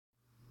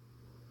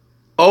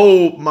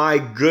Oh my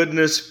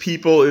goodness,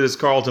 people, it is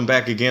Carlton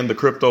back again, the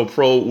Crypto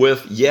Pro,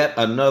 with yet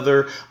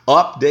another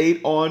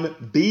update on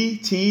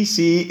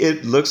BTC.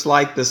 It looks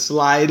like the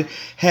slide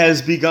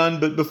has begun,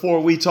 but before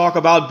we talk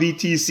about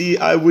BTC,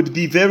 I would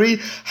be very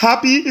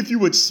happy if you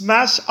would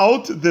smash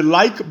out the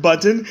like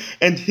button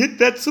and hit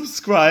that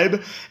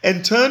subscribe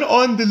and turn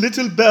on the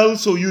little bell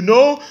so you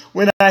know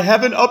when I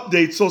have an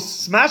update. So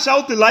smash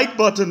out the like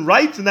button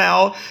right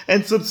now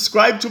and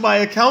subscribe to my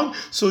account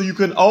so you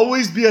can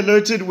always be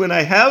alerted when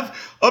I have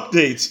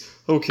updates.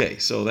 Okay,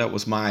 so that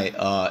was my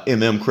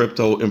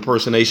Crypto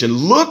impersonation.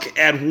 Look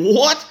at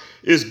what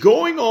is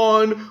going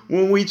on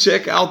when we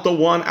check out the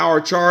 1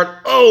 hour chart.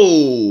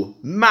 Oh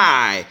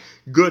my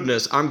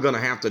goodness, I'm going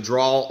to have to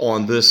draw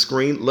on this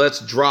screen.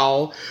 Let's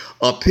draw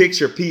a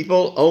picture,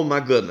 people. Oh my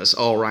goodness.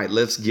 All right,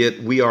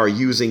 we are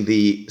using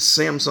the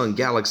Samsung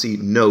Galaxy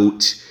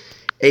Note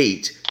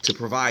 8 to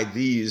provide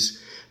these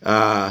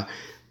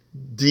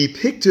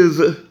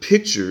picturesque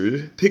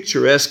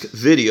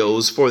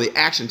videos for the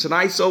action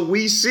tonight. So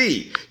we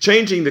see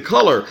changing the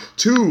color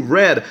to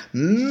red,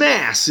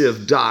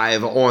 massive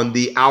dive on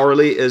the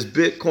hourly as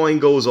Bitcoin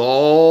goes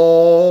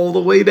all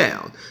the way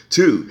down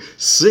to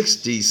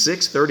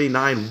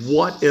 66.39.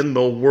 What in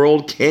the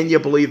world? Can you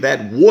believe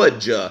that?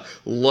 Would you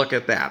look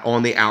at that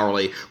on the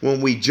hourly?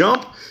 When we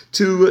jump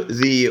to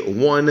the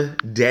 1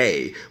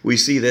 day, we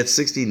see that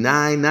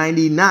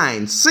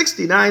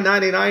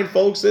 69.99,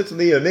 folks. It's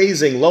the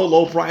amazing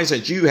low price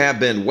that you have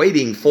been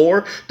waiting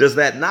for. Does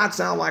that not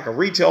sound like a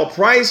retail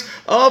price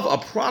of a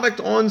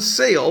product on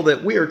sale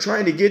that we are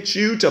trying to get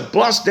you to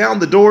bust down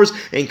the doors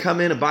and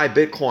come in and buy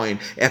Bitcoin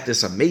at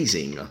this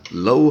amazing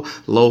low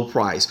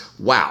price?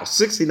 Wow,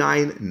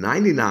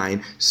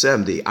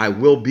 69.99.70. I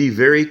will be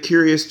very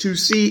curious to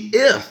see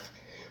if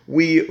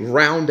we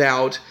round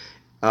out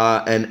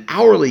an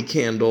hourly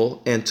candle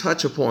and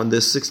touch upon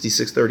this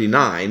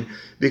 66.39,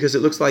 because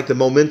it looks like the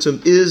momentum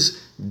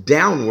is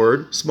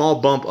downward,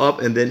 small bump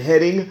up and then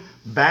heading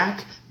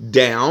back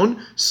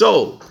down.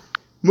 So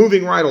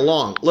moving right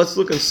along, let's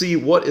look and see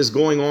what is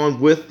going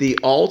on with the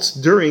alts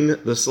during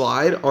the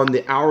slide. On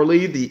the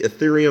hourly, the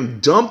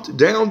Ethereum dumped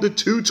down to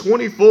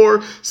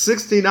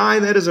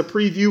 224.69. That is a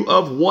preview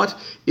of what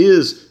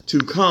is to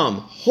come.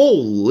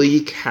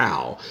 Holy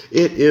cow.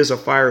 It is a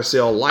fire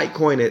sale.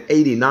 Litecoin at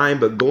 89,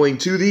 but going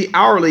to the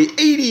hourly,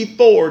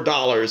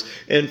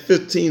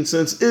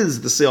 $84.15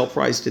 is the sale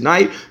price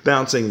tonight,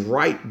 bouncing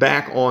right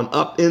back on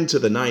up into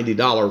the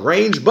 $90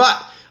 range.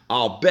 But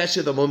I'll bet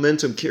you the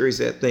momentum carries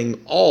that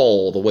thing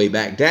all the way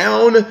back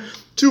down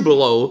to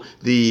below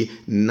the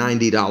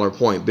 $90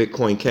 point.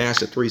 Bitcoin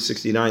Cash at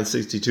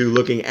 369.62,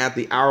 looking at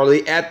the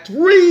hourly at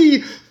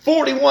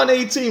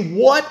 341.18.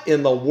 What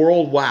in the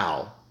world?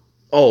 Wow.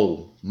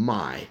 Oh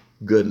my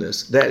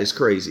goodness. That is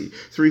crazy.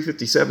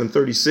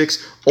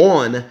 357.36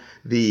 on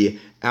the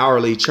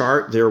hourly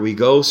chart. There we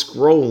go.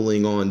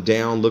 Scrolling on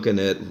down, looking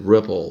at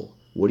Ripple.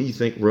 What do you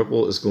think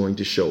Ripple is going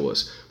to show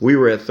us? We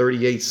were at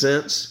 38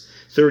 cents.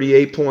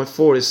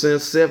 38.40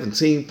 cents,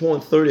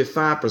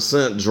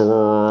 17.35%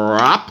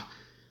 drop.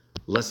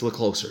 Let's look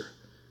closer.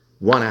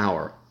 1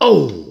 hour.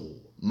 Oh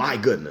my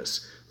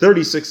goodness.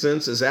 36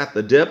 cents is at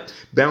the dip,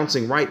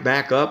 bouncing right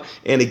back up.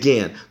 And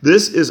again,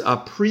 this is a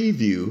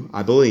preview,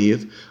 I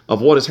believe,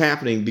 of what is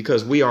happening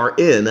because we are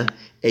in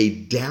a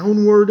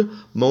downward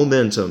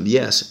momentum.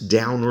 Yes,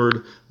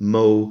 downward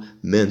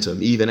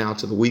momentum. Even out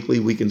to the weekly,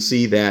 we can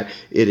see that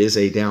it is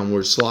a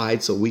downward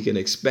slide. So we can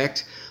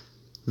expect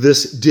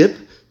this dip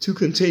to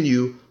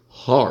continue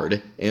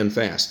hard and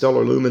fast.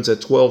 Stellar Lumens at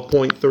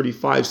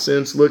 12.35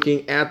 cents.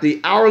 Looking at the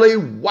hourly,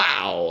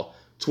 wow,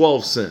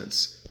 12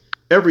 cents.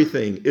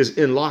 Everything is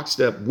in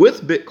lockstep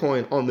with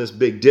Bitcoin on this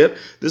big dip.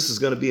 This is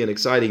going to be an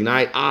exciting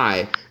night.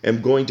 I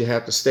am going to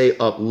have to stay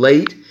up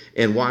late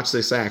and watch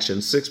this action.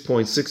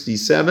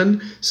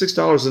 6.67,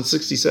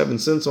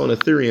 $6.67 on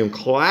Ethereum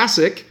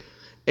Classic.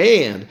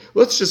 And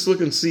let's just look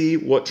and see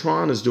what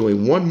Tron is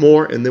doing. One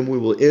more, and then we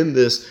will end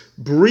this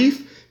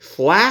brief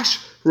flash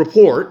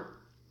report.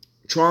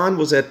 Tron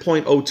was at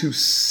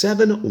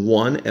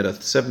 0.0271 at a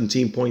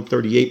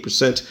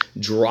 17.38%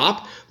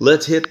 drop.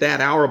 Let's hit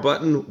that hour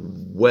button.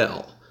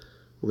 Well,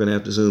 we're going to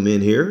have to zoom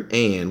in here,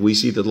 and we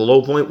see that the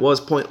low point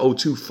was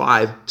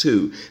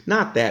 0.0252.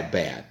 Not that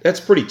bad. That's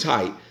pretty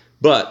tight.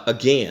 But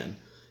again,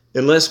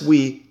 unless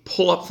we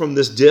pull up from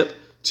this dip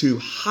to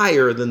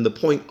higher than the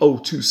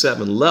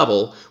 0.027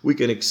 level, we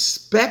can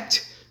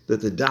expect that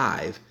the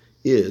dive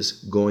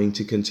is going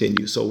to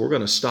continue. So we're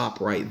going to stop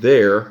right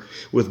there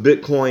with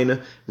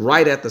Bitcoin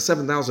right at the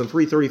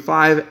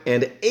 7,335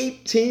 and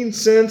 18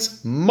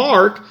 cents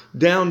mark,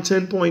 down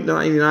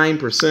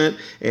 10.99%.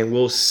 And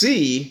we'll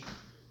see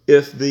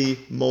if the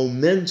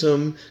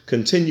momentum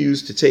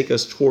continues to take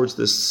us towards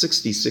the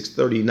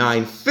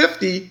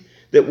 66.39.50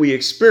 that we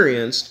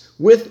experienced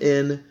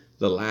within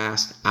the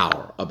last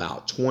hour,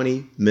 about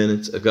 20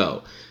 minutes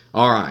ago.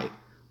 All right,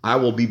 I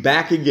will be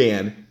back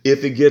again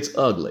if it gets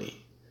ugly.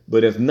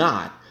 But if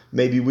not,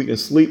 maybe we can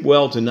sleep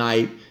well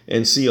tonight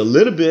and see a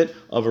little bit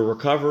of a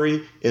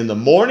recovery in the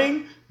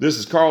morning This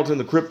is Carlton,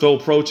 the Crypto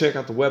Pro. Check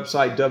out the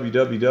website,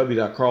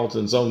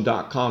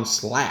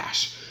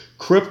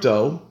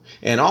 www.carltonzone.com/crypto,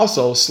 and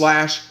also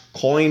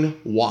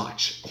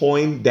 /coin-watch,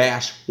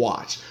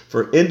 coin-watch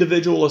for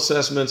individual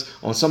assessments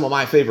on some of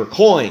my favorite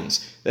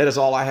coins. That is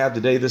all I have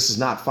today. This is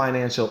not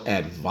financial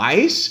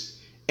advice.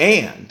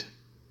 And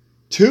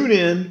tune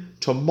in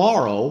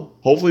tomorrow.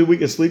 Hopefully we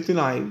can sleep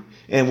tonight,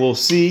 and we'll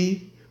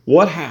see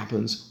what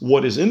happens,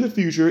 what is in the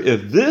future,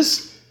 if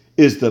this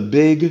is the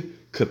big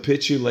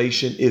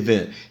capitulation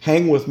event.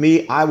 Hang with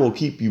me. I will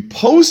keep you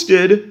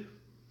posted,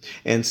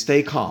 and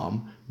stay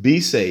calm, be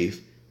safe,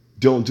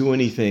 don't do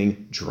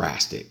anything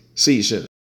drastic. See you soon.